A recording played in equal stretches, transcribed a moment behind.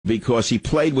because he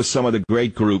played with some of the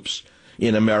great groups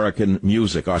in American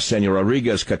music. Arsenio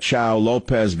Rodriguez, Cachao,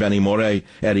 Lopez, Benny Moré,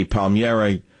 Eddie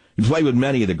Palmieri. He played with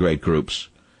many of the great groups.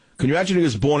 Can you imagine he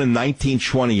was born in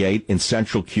 1928 in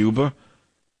central Cuba?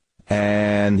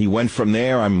 And he went from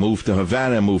there. I moved to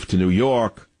Havana, moved to New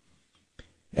York.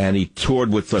 And he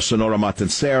toured with Sonora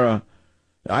Matancera.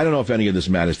 I don't know if any of this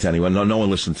matters to anyone. No one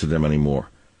listens to them anymore.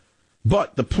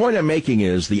 But the point I'm making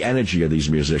is the energy of these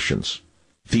musicians.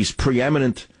 These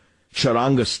preeminent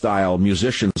charanga-style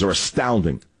musicians are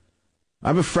astounding. I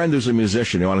have a friend who's a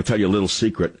musician. I want to tell you a little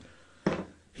secret.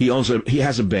 He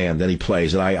has a band and he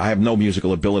plays, and I have no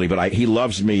musical ability, but he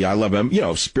loves me. I love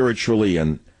him, spiritually,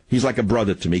 and he's like a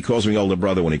brother to me. He calls me older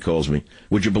brother when he calls me.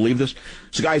 Would you believe this?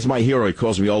 This guy's my hero. He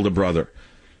calls me older brother.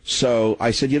 So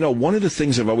I said, one of the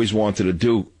things I've always wanted to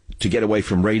do to get away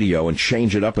from radio and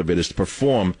change it up a bit is to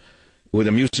perform with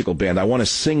a musical band. I want to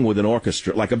sing with an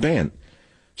orchestra, like a band.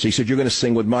 So he said, you're going to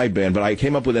sing with my band. But I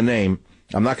came up with a name.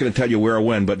 I'm not going to tell you where or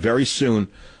when, but very soon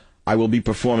I will be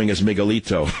performing as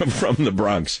Miguelito from the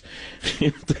Bronx.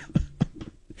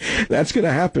 That's going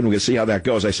to happen. We'll see how that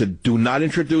goes. I said, do not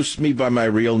introduce me by my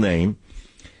real name.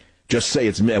 Just say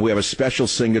we have a special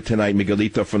singer tonight,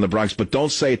 Miguelito from the Bronx, but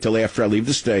don't say it till after I leave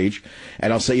the stage.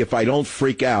 And I'll say if I don't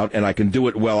freak out and I can do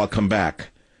it well, I'll come back.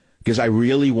 Because I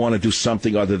really want to do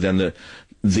something other than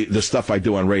the stuff I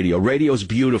do on radio. Radio's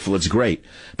beautiful, it's great.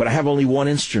 But I have only one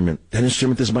instrument. That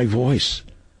instrument is my voice.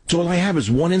 That's all I have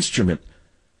is one instrument.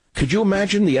 Could you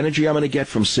imagine the energy I'm going to get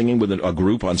from singing with a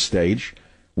group on stage?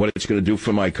 What it's going to do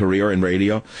for my career in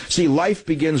radio? See, life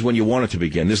begins when you want it to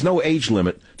begin. There's no age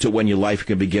limit to when your life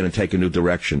can begin and take a new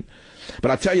direction.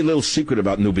 But I'll tell you a little secret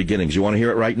about new beginnings. You want to hear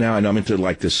it right now? I know I'm into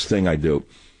this thing I do.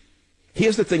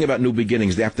 Here's the thing about new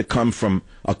beginnings. They have to come from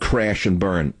a crash and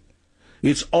burn.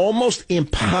 It's almost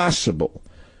impossible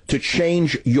to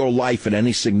change your life in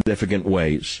any significant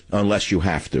ways unless you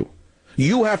have to.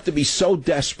 You have to be so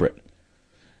desperate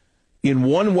in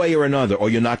one way or another, or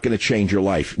you're not going to change your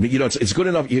life. It's good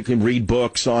enough you can read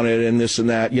books on it and this and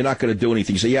that. You're not going to do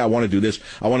anything. You say, I want to do this.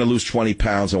 I want to lose 20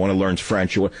 pounds. I want to learn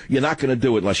French. You're not going to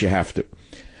do it unless you have to.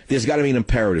 There's got to be an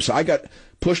imperative. So I got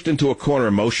pushed into a corner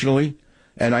emotionally,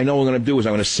 and I know what I'm going to do is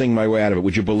I'm going to sing my way out of it.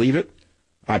 Would you believe it?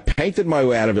 I painted my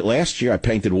way out of it last year. I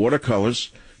painted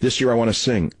watercolors. This year I want to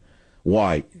sing.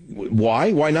 Why?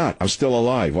 Why not? I'm still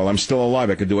alive. Well, I'm still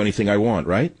alive. I can do anything I want,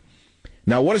 right?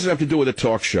 Now, what does it have to do with a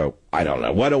talk show? I don't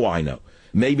know. What do I know?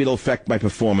 Maybe it'll affect my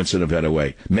performance in a better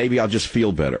way. Maybe I'll just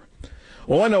feel better.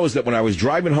 All I know is that when I was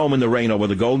driving home in the rain over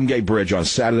the Golden Gate Bridge on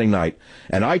Saturday night,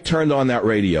 and I turned on that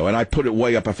radio, and I put it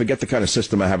way up. I forget the kind of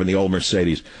system I have in the old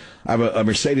Mercedes. I have a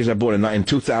Mercedes I bought in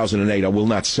 2008. I will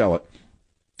not sell it.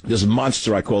 This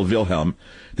monster I call Wilhelm,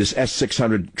 this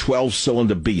S600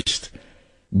 12-cylinder beast,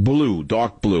 blue,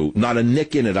 dark blue, not a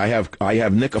nick in it. I have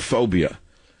nickophobia.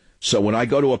 So when I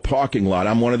go to a parking lot,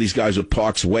 I'm one of these guys who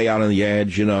parks way out on the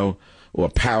edge, or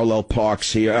parallel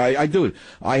parks here. I do it.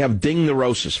 I have ding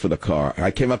neurosis for the car. I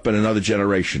came up in another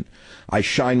generation. I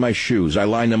shine my shoes. I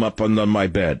line them up under my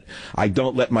bed. I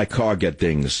don't let my car get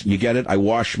dings. You get it? I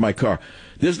wash my car.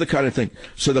 This is the kind of thing.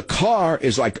 So the car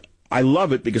is like, I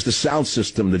love it because the sound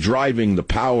system, the driving, the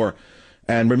power.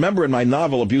 And remember in my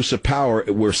novel, Abuse of Power,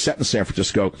 we're set in San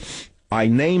Francisco. I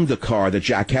named the car that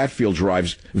Jack Hatfield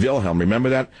drives Wilhelm. Remember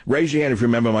that? Raise your hand if you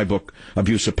remember my book,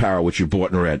 Abuse of Power, which you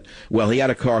bought and read. Well, he had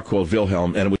a car called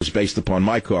Wilhelm, and it was based upon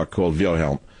my car called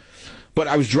Wilhelm. But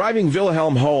I was driving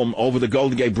Wilhelm home over the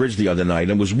Golden Gate Bridge the other night,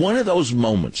 and it was one of those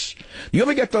moments. You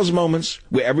ever get those moments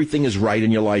where everything is right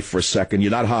in your life for a second?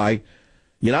 You're not high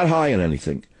on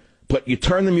anything. But you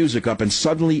turn the music up, and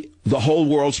suddenly the whole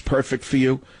world's perfect for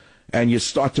you. And you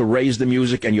start to raise the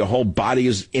music, and your whole body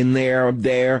is in there,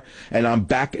 and I'm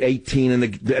back at 18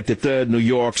 at the 3rd, New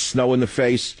York, snow in the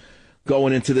face,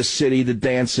 going into the city, the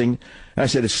dancing. And I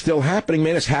said, it's still happening,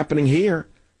 man. It's happening here.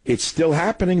 It's still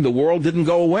happening. The world didn't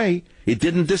go away. It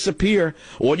didn't disappear.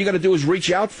 All you got to do is reach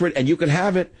out for it, and you can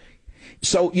have it.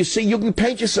 So, you see, you can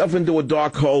paint yourself into a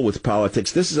dark hole with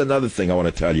politics. This is another thing I want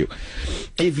to tell you.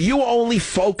 If you only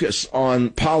focus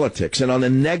on politics and on the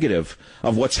negative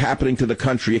of what's happening to the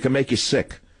country, it can make you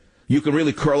sick. You can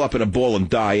really curl up in a ball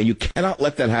and die, and you cannot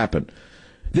let that happen.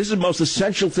 This is the most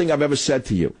essential thing I've ever said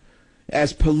to you.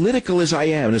 As political as I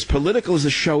am, and as political as the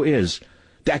show is,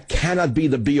 that cannot be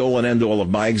the be-all and end-all of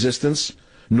my existence,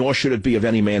 nor should it be of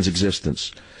any man's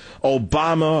existence.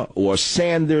 Obama or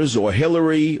Sanders or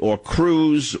Hillary or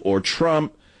Cruz or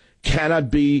Trump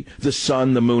cannot be the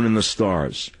sun, the moon, and the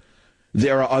stars.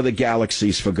 There are other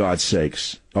galaxies, for God's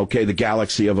sakes. Okay, the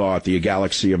galaxy of art, the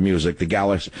galaxy of music, the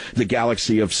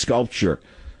galaxy of sculpture,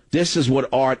 This is what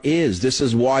art is. This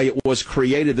is why it was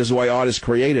created. This is why art is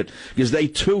created. Because they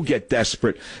too get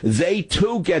desperate. They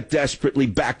too get desperately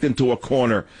backed into a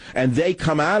corner. And they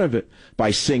come out of it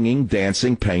by singing,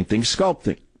 dancing, painting,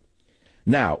 sculpting.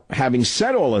 Now, having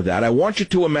said all of that, I want you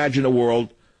to imagine a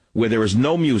world where there is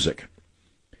no music.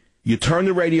 You turn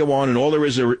the radio on and all there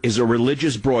is a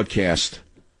religious broadcast.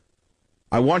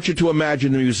 I want you to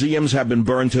imagine the museums have been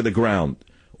burned to the ground.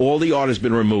 All the art has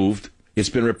been removed. It's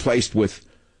been replaced with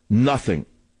nothing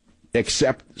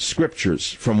except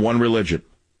scriptures from one religion.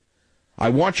 I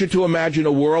want you to imagine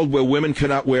a world where women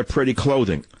cannot wear pretty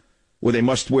clothing, where they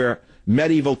must wear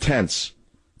medieval tents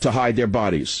to hide their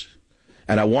bodies.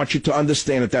 And I want you to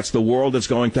understand that that's the world that's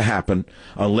going to happen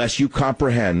unless you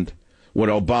comprehend what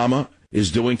Obama is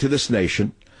doing to this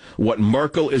nation, what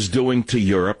Merkel is doing to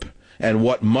Europe, and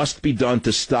what must be done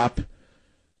to stop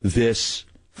this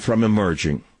from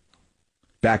emerging.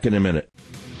 Back in a minute.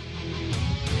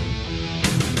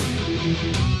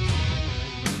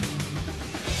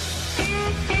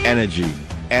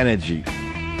 Energy,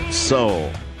 soul,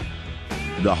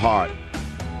 the heart.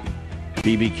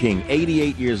 B.B. King,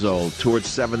 88 years old, toured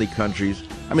 70 countries.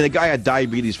 I mean, the guy had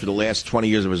diabetes for the last 20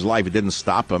 years of his life. It didn't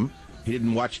stop him. He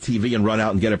didn't watch TV and run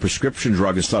out and get a prescription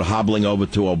drug and start hobbling over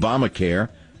to Obamacare.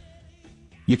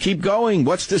 You keep going.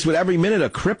 What's this with every minute a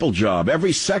cripple job?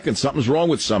 Every second something's wrong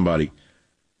with somebody.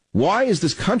 Why has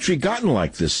this country gotten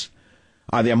like this?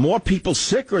 Are there more people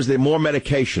sick or is there more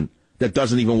medication that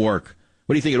doesn't even work?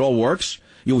 What do you think? It all works?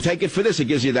 You take it for this, it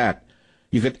gives you that.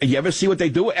 You ever see what they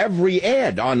do? Every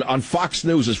ad on Fox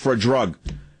News is for a drug.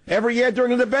 Every ad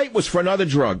during the debate was for another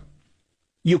drug.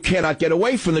 You cannot get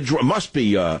away from the drug. Must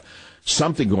be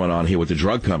something going on here with the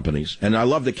drug companies. And I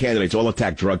love the candidates all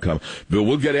attack drug companies. But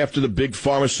we'll get after the big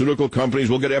pharmaceutical companies.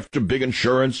 We'll get after big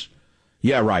insurance.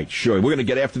 Yeah, right, sure. We're going to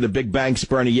get after the big banks,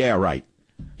 Bernie. Yeah, right.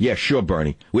 Yeah, sure,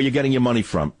 Bernie. Where you getting your money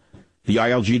from? The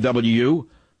ILGWU?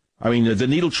 I mean, the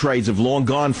needle trades have long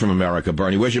gone from America,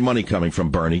 Bernie. Where's your money coming from,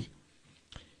 Bernie?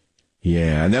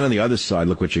 Yeah, and then on the other side,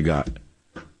 look what you got.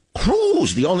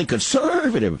 Cruz, the only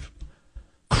conservative.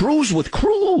 Cruz with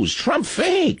Cruz. Trump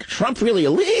fake. Trump really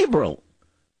a liberal.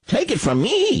 Take it from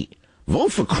me.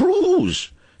 Vote for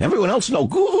Cruz. Everyone else no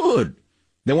good.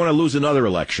 They want to lose another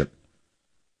election.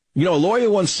 You know, a lawyer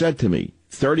once said to me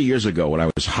 30 years ago when I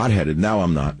was hot-headed, now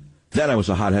I'm not. Then I was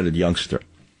a hot-headed youngster.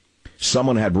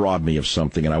 Someone had robbed me of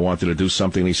something and I wanted to do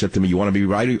something. And he said to me, you want to be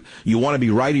right? You want to be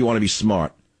right or you want to be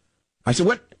smart? I said,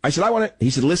 what? I said, I want to.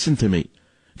 He said, listen to me.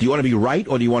 Do you want to be right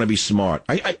or do you want to be smart?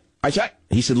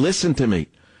 He said, listen to me.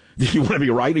 Do you want to be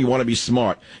right or you want to be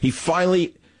smart? He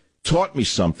finally taught me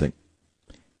something.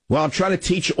 Well, I'm trying to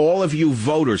teach all of you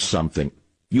voters something.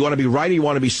 You want to be right or you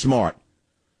want to be smart?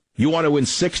 You want to win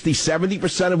 60,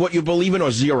 70% of what you believe in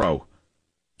or zero?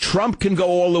 Trump can go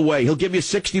all the way. He'll give you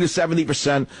 60 to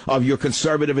 70% of your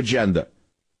conservative agenda.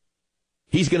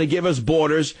 He's going to give us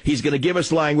borders. He's going to give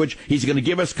us language. He's going to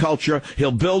give us culture.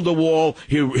 He'll build a wall.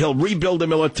 He'll rebuild the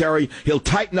military. He'll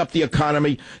tighten up the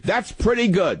economy. That's pretty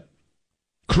good.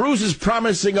 Cruz is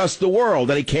promising us the world,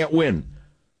 and he can't win.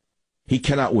 He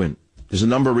cannot win. There's a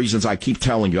number of reasons I keep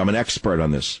telling you. I'm an expert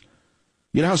on this.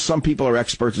 You know how some people are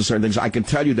experts in certain things? I can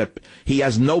tell you that he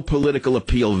has no political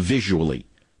appeal visually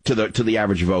to the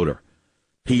average voter.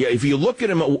 If you look at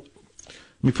him, let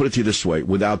me put it to you this way,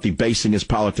 without debasing his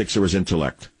politics or his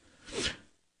intellect.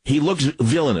 He looks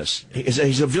villainous.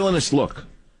 He's a villainous look.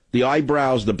 The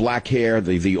eyebrows, the black hair,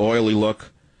 the oily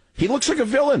look. He looks like a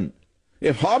villain.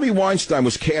 If Harvey Weinstein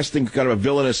was casting kind of a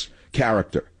villainous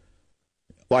character,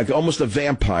 like almost a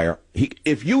vampire,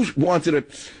 if you wanted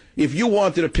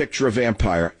to picture a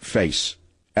vampire face,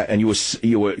 and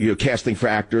you were casting for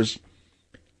actors,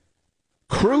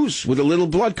 Cruz with a little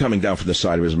blood coming down from the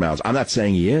side of his mouth. I'm not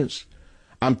saying he is.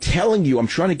 I'm telling you, I'm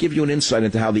trying to give you an insight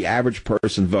into how the average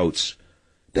person votes.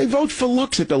 They vote for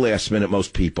looks at the last minute,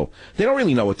 most people. They don't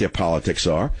really know what their politics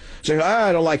are. Saying,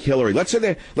 I don't like Hillary. Let's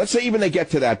say even they get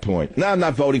to that point. No, I'm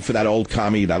not voting for that old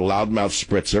commie, that loudmouth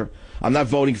spritzer. I'm not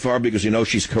voting for her because you know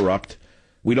she's corrupt.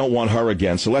 We don't want her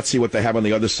again. So let's see what they have on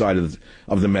the other side of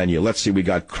the menu. Let's see. We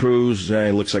got Cruz.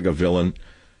 He looks like a villain.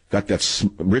 Got that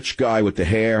rich guy with the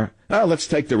hair. Let's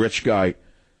take the rich guy.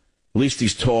 At least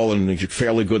he's tall and he's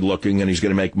fairly good looking and he's going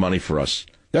to make money for us.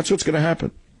 That's what's going to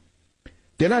happen.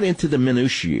 They're not into the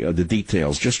minutiae, the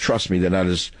details. Just trust me, they're not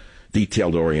as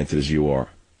detailed-oriented as you are.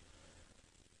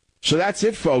 So that's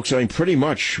it, folks. I mean, pretty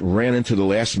much ran into the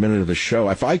last minute of the show.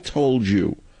 If I told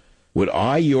you what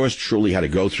yours truly, had to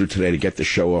go through today to get the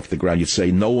show off the ground, you'd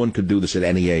say no one could do this at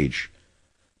any age.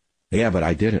 Yeah, but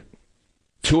I did it.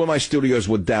 2 of my studios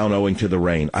were down owing to the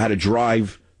rain. I had to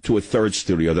drive to a third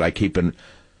studio that I keep in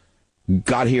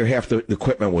Got here, half the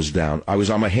equipment was down. I was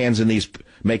on my hands and knees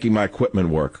making my equipment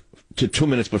work to 2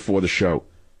 minutes before the show.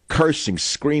 Cursing,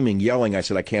 screaming, yelling. I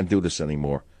said, I can't do this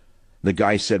anymore. The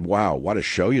guy said, wow, what a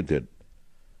show you did.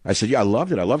 I said, yeah, I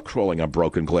loved it. I love crawling on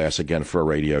broken glass again for a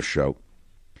radio show.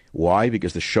 Why?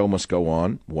 Because the show must go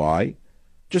on. Why?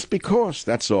 Just because,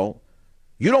 that's all.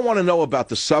 You don't want to know about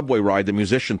the subway ride the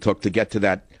musician took to get to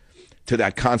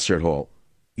that concert hall.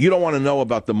 You don't want to know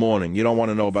about the morning. You don't want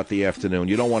to know about the afternoon.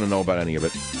 You don't want to know about any of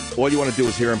it. All you want to do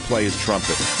is hear him play his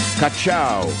trumpet.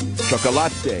 Cacao,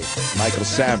 chocolate, Michael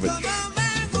Savage.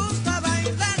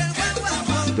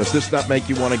 Does this not make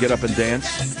you want to get up and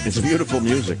dance? It's beautiful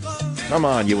music. Come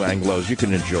on, you Anglos, you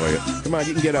can enjoy it. Come on,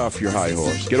 you can get off your high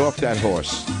horse. Get off that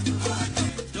horse.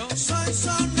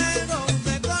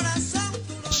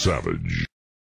 Savage.